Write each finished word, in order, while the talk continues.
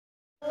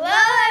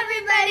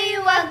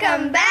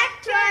Welcome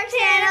back to our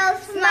channel,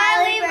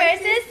 Smiley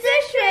versus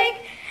Sushvik,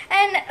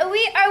 and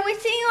we are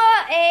wishing you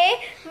all a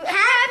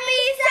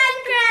happy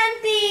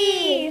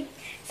Sankranthi.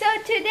 So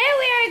today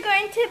we are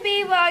going to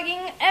be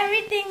vlogging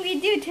everything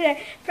we do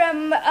today,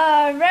 from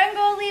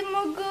Rangoli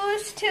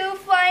Mugus to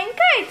flying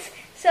kites.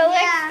 So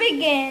let's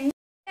begin.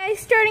 Guys,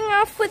 starting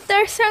off with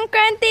our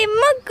Sankranthi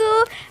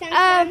Mugu,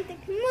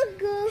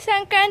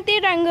 Sankranthi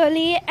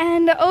Rangoli,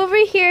 and over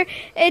here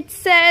it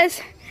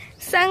says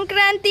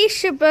Sankranthi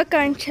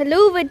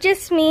Shubhakankshalu, which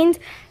just means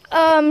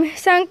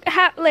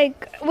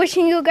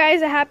wishing you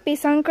guys a happy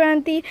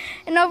Sankranthi.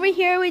 And over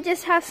here we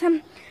just have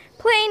some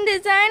plain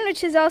design,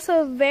 which is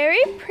also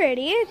very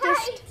pretty.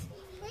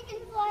 We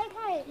can fly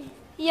kites.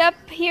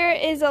 Yep, here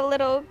is a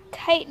little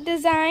kite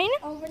design.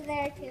 Over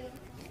there too.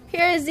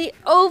 Here is the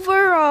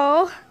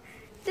overall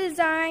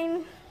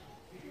design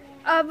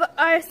of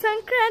our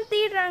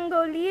Sankranthi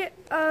Rangoli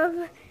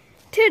of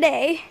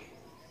today.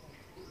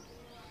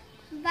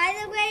 By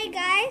the way,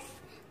 guys,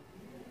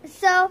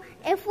 so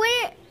if we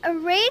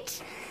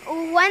reach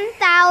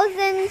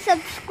 1,000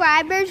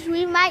 subscribers,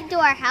 we might do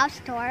our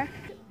house tour.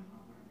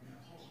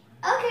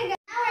 Okay, guys,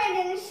 now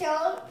we're going to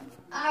show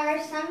our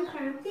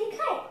Sankranthi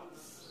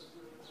kites.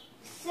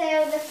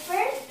 So the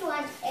first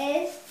one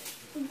is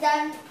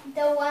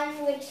the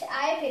one which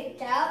I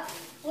picked out,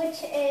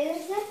 which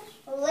is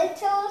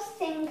Little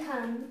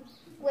Singham,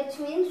 which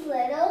means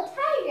little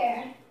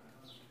tiger.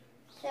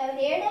 So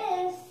here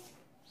it is.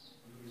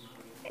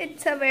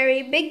 It's a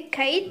very big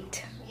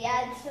kite.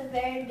 Yeah, it's a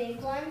very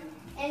big one.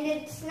 And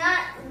it's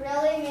not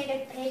really made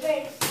of paper,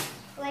 it's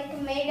like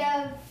made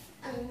of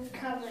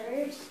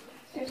covers.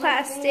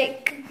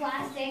 Plastic.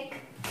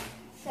 Plastic.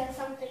 So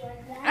something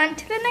like that. On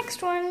to the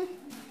next one.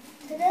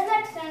 To the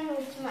next one,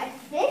 which my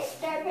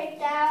sister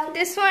picked out.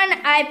 This one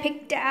I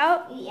picked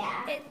out.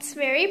 Yeah. It's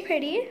very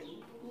pretty.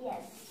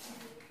 Yes.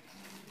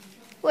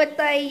 With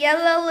a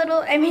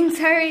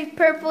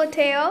purple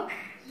tail,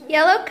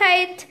 yellow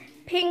kite,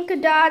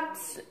 pink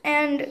dots,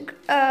 and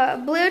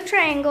blue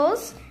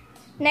triangles.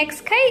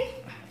 Next kite.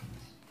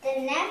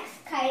 The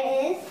next kite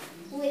is,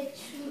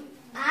 which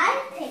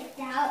I picked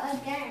out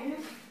again,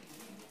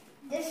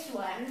 this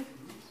one.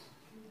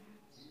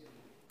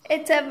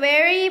 It's a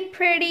very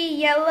pretty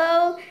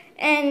yellow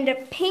and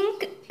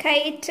pink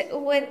kite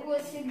with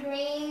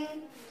green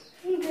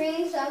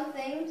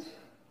something.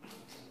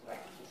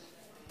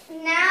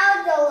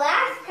 Now the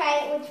last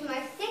kite, which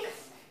my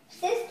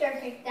sister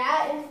picked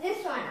out, is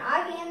this one,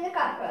 Augie and the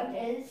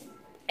Cockroaches.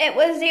 It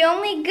was the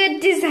only good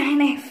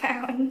design I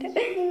found.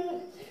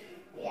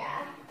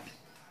 Yeah.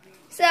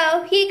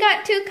 So he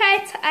got 2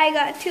 kites, I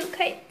got 2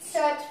 kites. So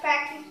it's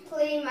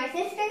practically my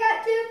sister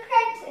got 2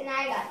 kites and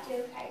I got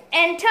 2 kites.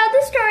 And tell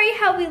the story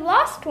how we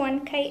lost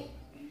 1 kite.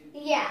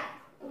 Yeah,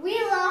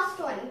 we lost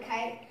 1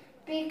 kite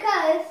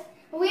because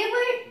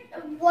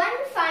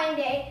one fine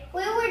day,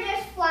 we were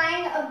just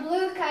flying a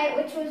blue kite,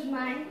 which was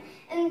mine.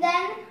 And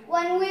then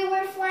when we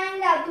were flying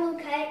that blue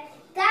kite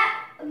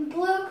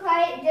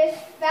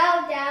just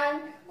fell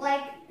down,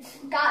 like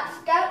got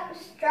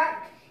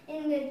struck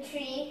in the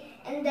tree,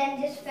 and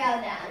then just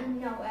fell down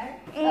nowhere.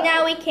 So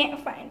now we can't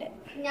find it.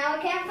 Now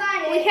we can't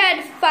find it. We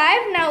had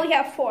 5, now we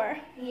have 4.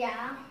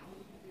 Yeah.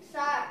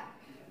 So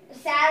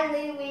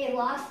sadly, we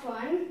lost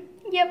 1.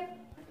 Yep.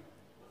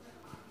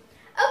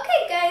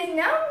 Okay guys,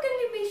 now I'm going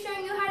to be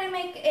showing you how to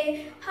make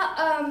a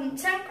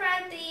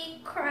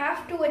Sankranthi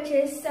craft, which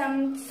is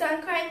some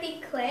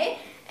Sankranthi clay.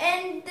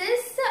 And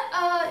this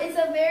is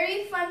a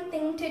very fun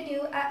thing to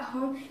do at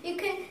home. You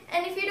can,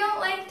 and if you don't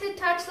like to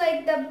touch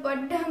like the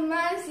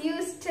baddamas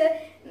used to,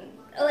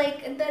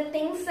 like the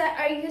things that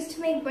are used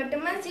to make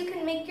baddamas, you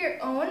can make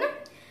your own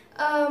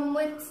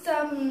with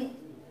some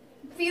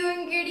few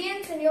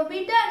ingredients and you'll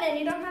be done, and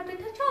you don't have to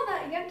touch all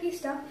that yucky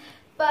stuff,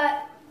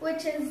 but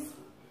which is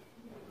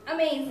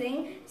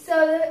amazing.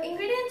 So the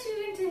ingredients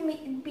you're going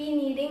to be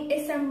needing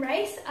is some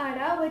rice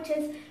atta, which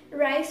is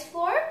rice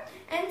flour,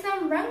 and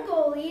some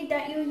rangoli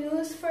that you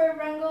use for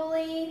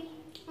rangoli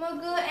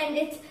mugu, and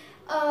it's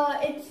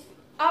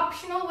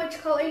optional which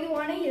color you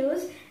want to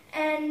use.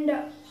 And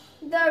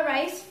the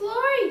rice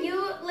flour,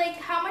 you like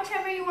how much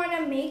ever you want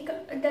to make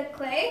the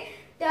clay,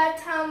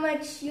 that's how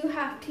much you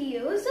have to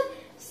use.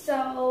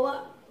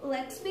 So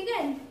let's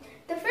begin.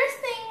 The first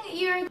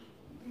thing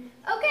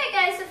Okay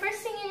guys, the first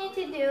thing you need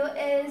to do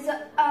is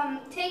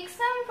take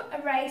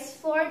some rice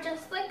flour,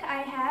 just like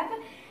I have,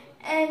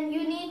 and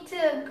you need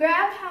to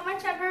grab how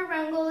much ever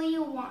rangoli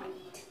you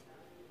want.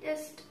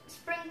 Just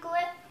sprinkle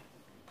it.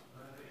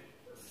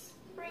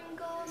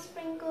 Sprinkle,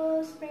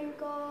 sprinkle,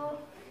 sprinkle,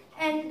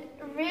 and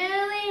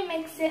really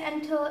mix it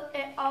until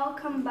it all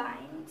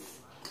combines.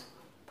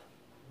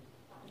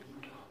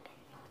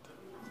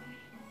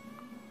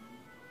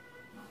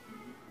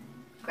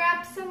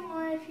 Grab some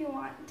more if you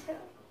want to.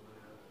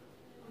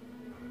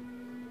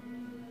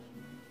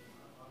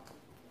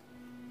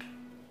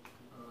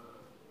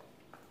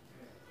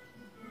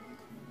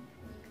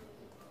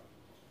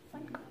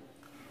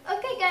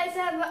 Okay guys,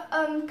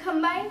 I've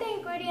combined the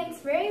ingredients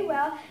very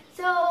well, so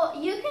So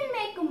you can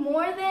make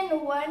more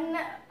than one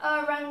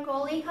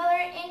rangoli color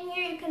in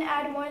here. You can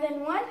add more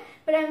than one,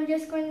 but I'm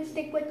just going to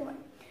stick with one.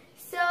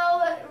 So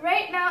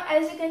right now,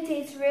 as you can see,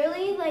 it's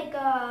really like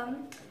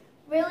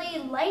really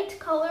light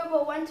color,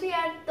 but once we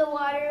add the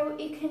water,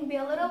 it can be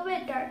a little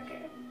bit darker.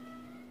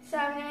 So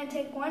I'm going to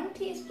take 1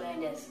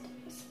 teaspoon, just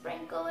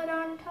sprinkle it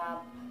on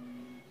top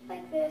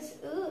like this.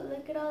 Ooh,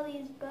 look at all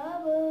these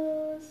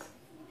bubbles.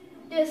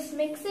 Just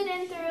mix it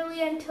in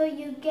thoroughly until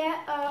you get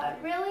a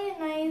really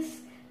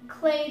nice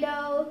clay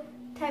dough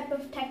type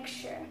of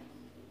texture.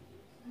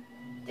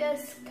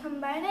 Just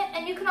combine it,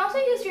 and you can also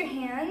use your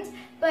hands,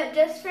 but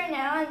just for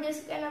now, I'm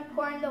just going to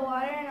pour in the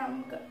water,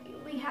 and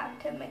we have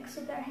to mix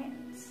with our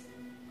hands.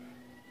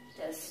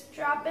 Just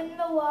drop in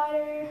the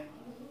water.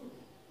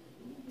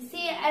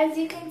 See, as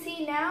you can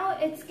see now,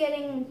 it's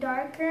getting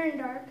darker and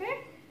darker.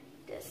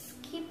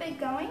 Just keep it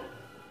going.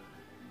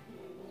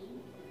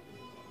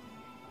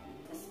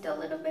 Just a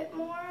little bit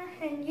more,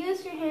 and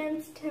use your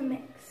hands to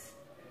mix.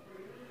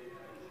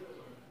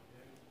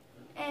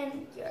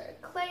 And your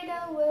clay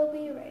dough will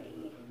be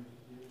ready.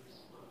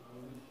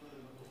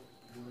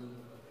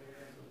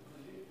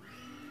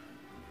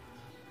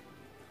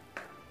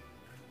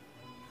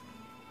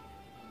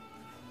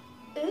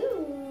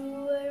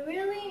 Ooh, a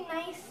really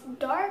nice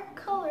dark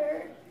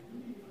color.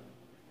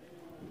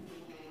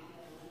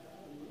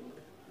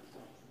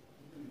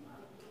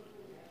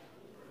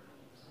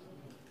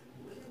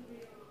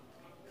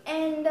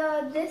 And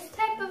this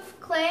type of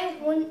clay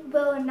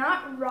will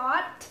not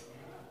rot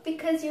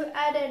because you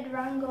added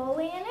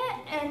rangoli in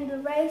it and the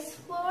rice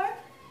flour.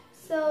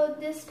 So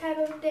this type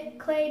of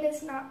clay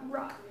does not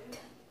rot.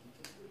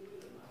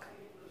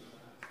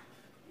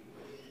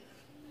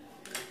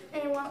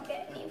 And it won't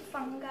get any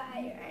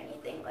fungi or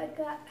anything like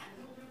that.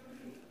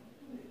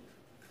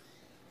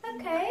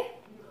 Okay,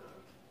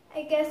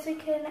 I guess we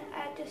can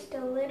add just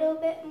a little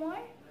bit more.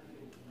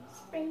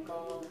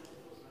 Sprinkle.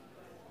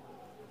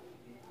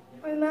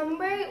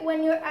 Remember,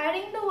 when you're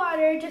adding the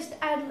water, just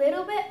add a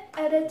little bit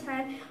at a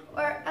time,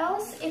 or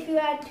else if you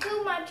add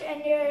too much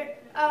and your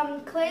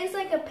clay is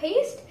like a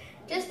paste,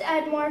 just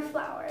add more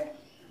flour.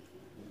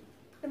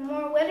 The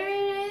more wetter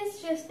it is,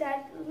 just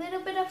add a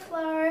little bit of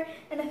flour,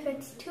 and if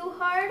it's too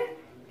hard,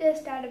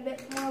 just add a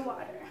bit more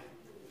water.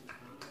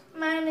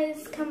 Mine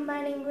is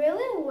combining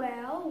really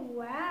well.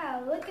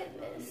 Wow, look at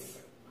this.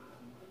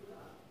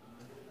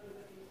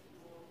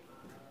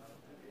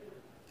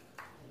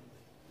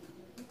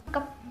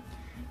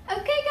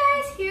 Okay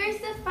guys, here's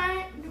the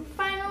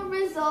final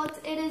result.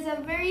 It is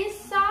a very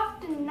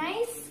soft,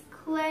 nice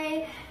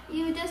clay.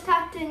 You just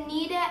have to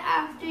knead it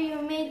after you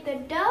made the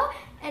dough,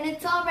 and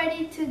it's all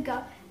ready to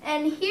go.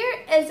 And here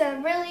is a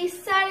really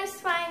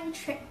satisfying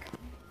trick.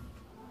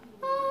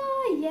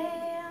 Oh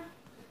yeah.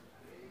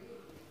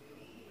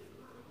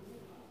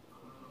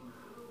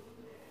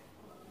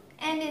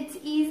 And it's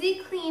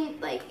easy clean,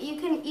 like you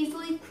can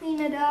easily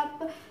clean it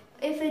up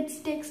if it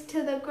sticks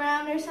to the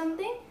ground or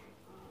something.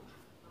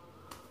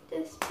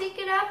 Just pick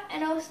it up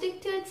and it'll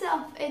stick to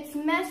itself. It's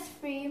mess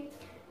free.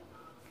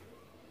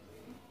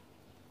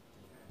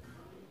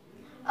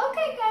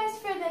 Okay guys,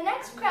 for the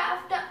next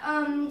craft,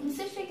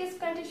 Sushvik is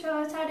going to show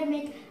us how to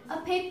make a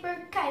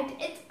paper kite.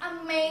 It's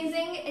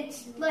amazing.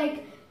 It's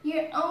like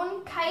your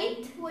own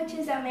kite, which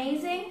is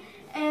amazing.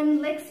 And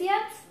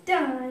Lixia's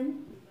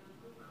done.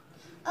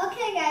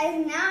 Okay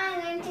guys, now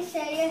I'm going to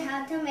show you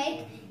how to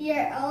make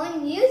your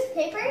own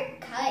newspaper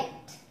kite.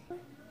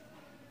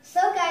 So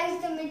guys,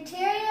 the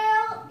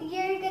material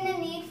you're going to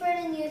need for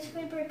the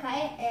newspaper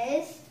kite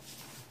is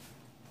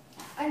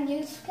a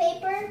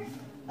newspaper,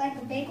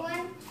 like a big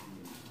one,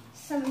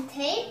 some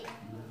tape,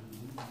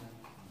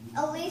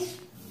 at least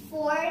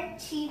 4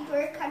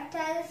 cheaper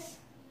cutters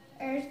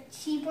or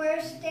cheaper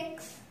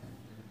sticks,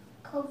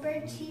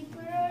 copper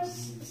cheaper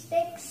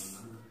sticks,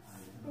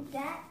 like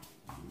that.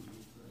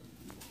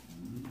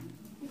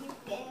 You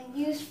can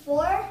use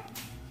 4,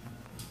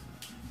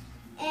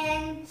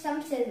 and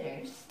some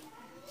scissors.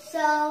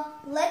 So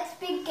let's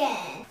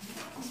begin.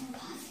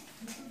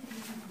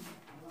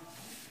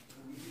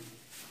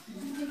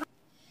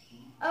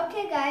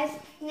 Okay guys,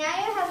 now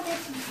you have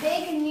this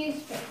big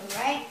newspaper,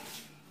 right?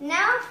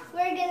 Now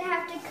we're gonna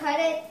have to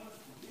cut it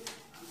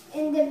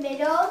in the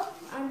middle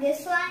on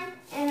this line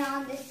and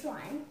on this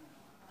line.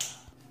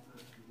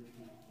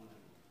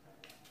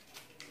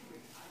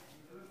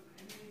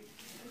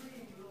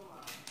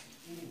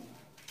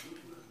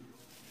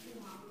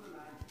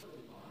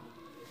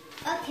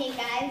 Okay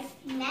guys,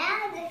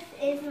 now this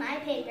is my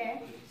paper.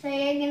 So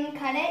you're going to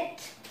cut it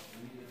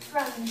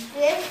from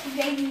this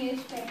big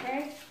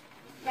newspaper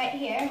right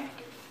here.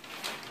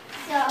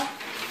 So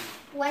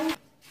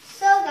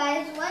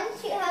guys,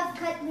 once you have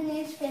cut the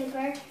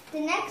newspaper,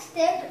 the next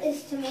step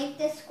is to make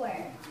the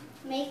square.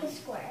 Make a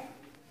square.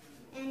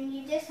 And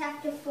you just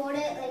have to fold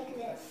it like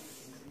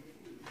this.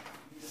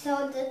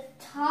 So the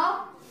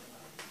top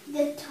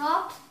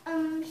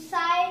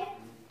side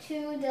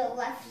to the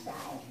left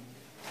side.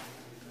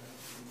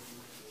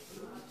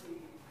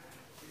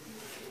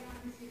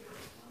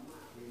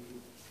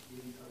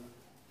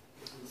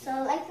 So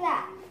like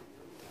that.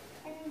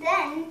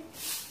 then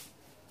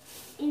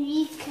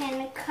we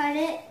can cut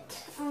it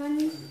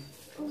on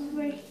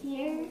over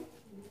here.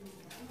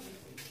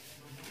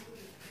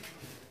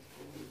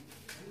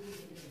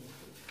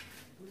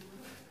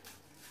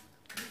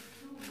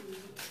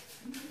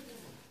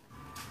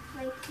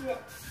 Like this.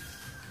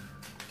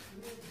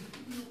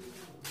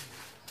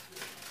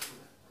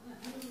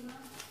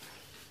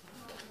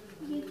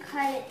 You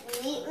cut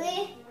it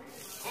neatly,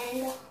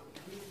 and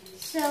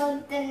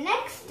so the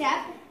next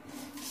step,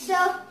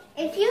 so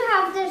if you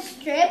have the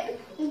strip,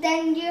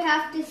 then you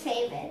have to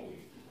save it.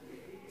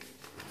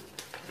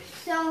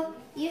 So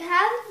you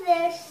have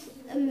this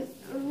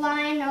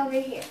line over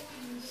here.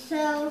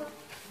 So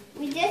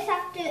we just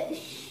have to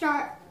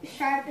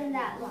sharpen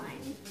that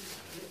line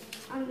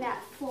on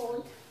that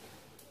fold.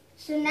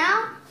 So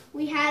now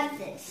we have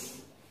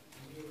this.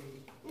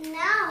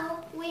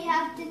 Now we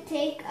have to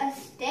take a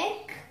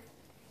stick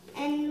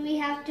and we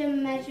have to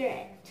measure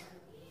it.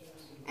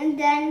 And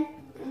then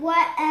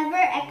whatever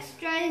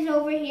extra is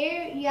over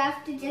here, you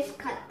have to just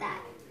cut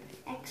that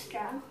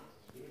extra.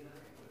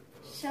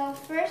 So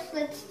first,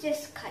 let's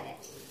just cut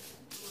it.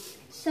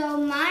 So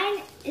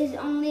mine is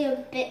only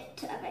a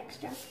bit of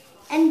extra.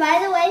 And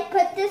by the way,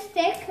 put the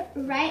stick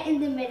right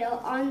in the middle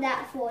on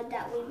that fold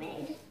that we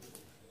made.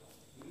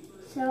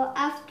 So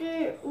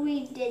after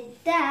we did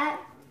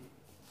that,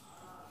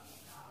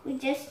 we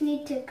just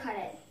need to cut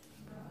it.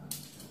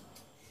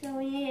 So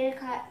we need to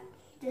cut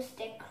the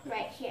stick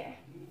right here.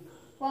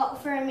 Well,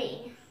 for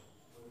me.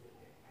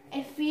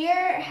 If you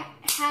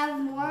have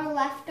more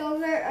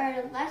leftover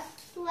or less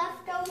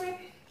leftover,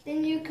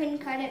 then you can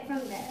cut it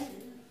from there.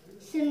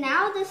 So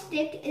now the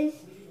stick is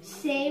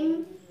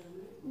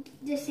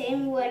the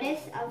same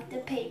width of the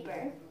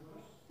paper,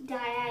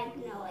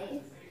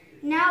 diagonally.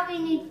 Now we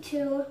need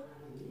to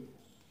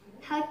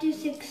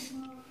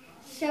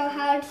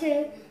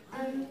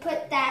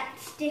put that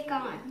stick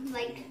on,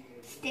 like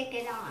stick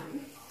it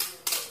on.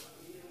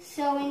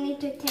 So we need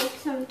to take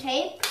some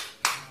tape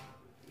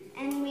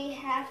and we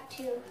have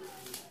to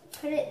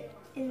put it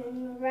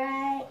in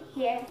right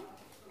here.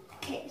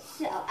 Okay,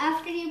 so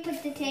after you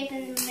put the tape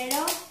in the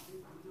middle,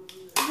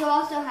 you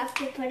also have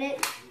to put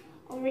it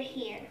over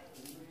here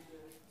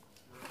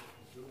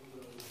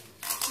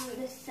on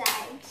the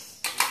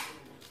sides.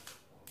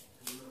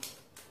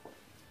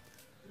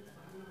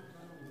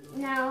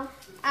 Now,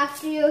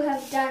 after you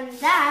have done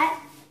that,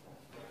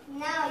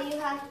 now you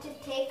have to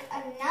take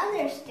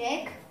another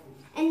stick.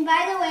 And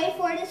by the way,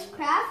 for this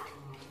craft,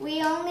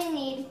 we only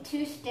need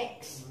 2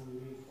 sticks.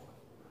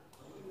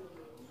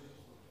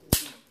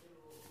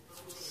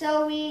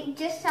 So we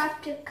just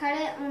have to cut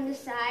it on the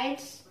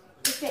sides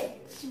if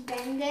it's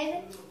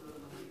bended.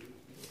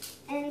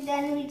 And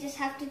then we just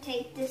have to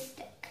take this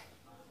stick.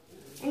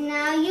 And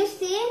now you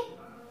see,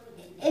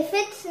 if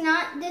it's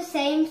not the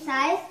same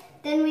size,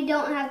 then we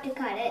don't have to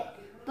cut it.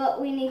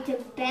 But we need to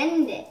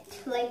bend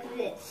it like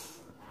this,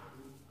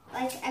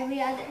 like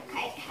every other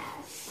kite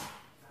has.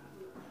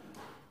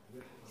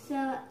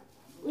 So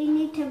we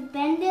need to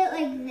bend it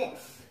like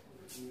this.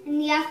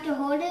 And you have to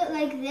hold it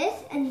like this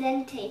and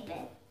then tape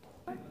it.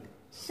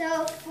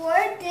 So for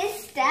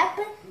this step,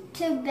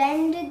 to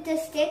bend the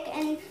stick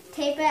and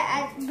tape it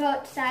at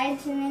both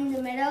sides and in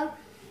the middle,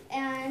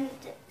 and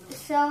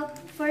so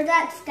for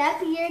that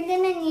step, you're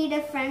gonna need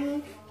a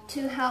friend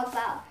to help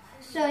out.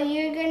 So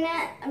you're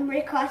gonna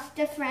request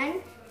a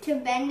friend to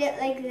bend it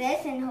like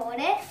this and hold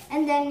it,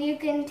 and then you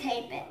can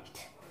tape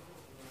it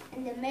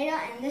in the middle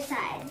and the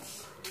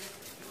sides.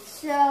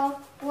 So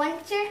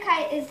once your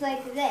kite is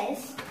like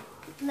this,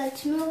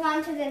 let's move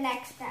on to the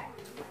next step.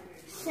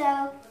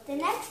 So the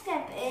next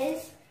step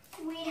is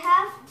we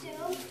have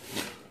to,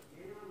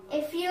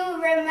 if you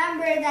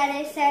remember that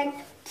I said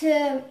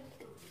to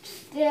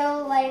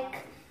still like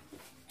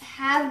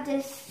have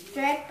this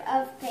strip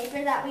of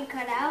paper that we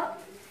cut out,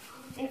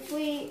 if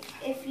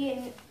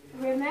you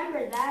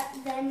remember that,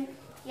 then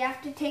you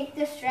have to take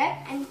the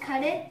strip and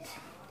cut it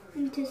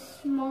into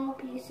small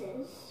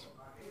pieces.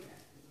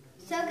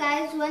 So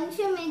guys, once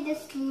you made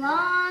this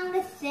long,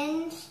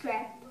 thin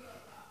strip,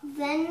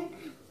 then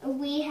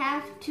we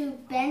have to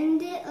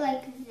bend it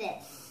like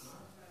this.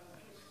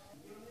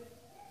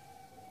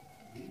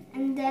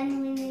 And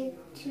then we need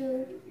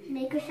to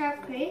make a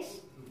sharp crease.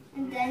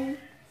 And then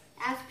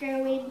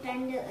after we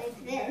bend it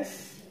like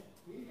this,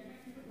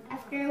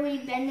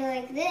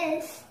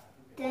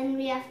 then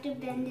we have to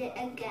bend it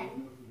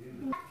again.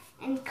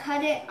 And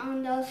cut it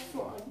on those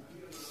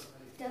folds,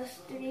 those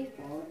 3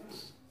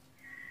 folds.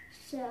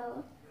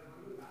 So,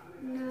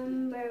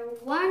 number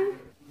 1.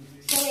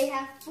 So we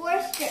have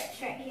 4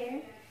 strips right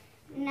here.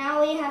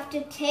 Now we have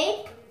to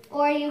tape,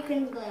 or you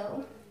can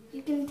glue.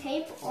 You can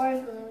tape or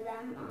glue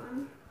them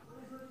on.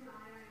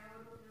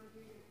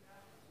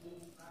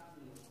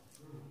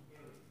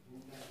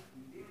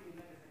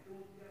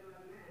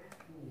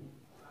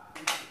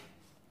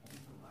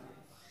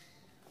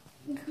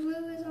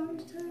 Glue is on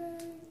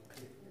time.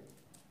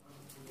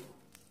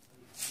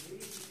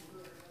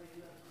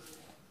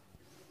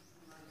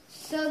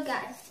 So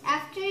guys,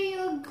 after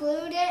you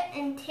glued it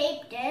and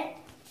taped it,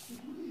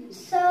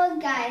 so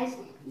guys,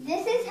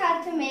 this is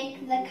how to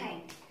make the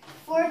kite.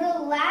 For the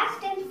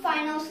last and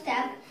final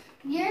step,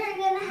 you're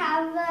going to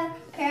have a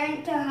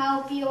parent to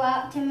help you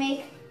out to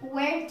make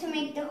where to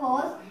make the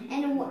holes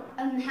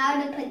and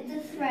how to put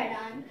the thread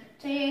on.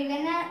 So you're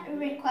going to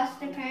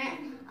request a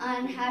parent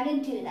on how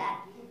to do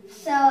that.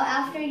 So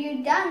after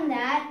you've done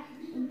that,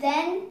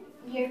 then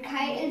your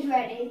kite is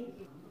ready.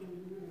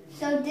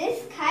 So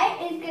this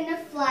kite is going to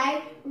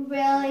fly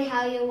really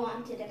how you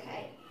wanted a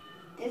kite.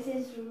 This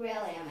is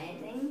really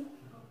amazing.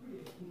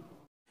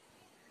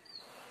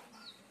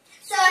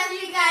 So if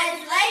you guys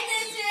like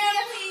this video,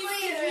 please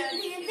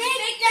give a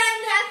big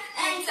thumbs up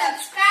and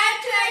subscribe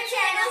to our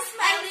channel,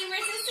 Smiley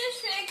vs.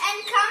 Sushvik. And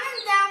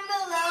comment down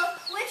below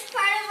which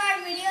part of our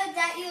video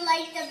that you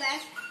like the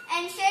best.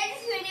 And share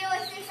this video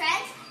with your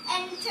friends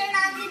and turn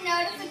on the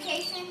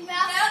notification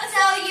bell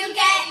So you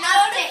get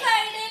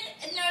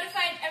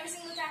notified every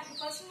single time we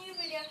post a new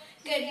video.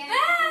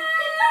 Goodbye!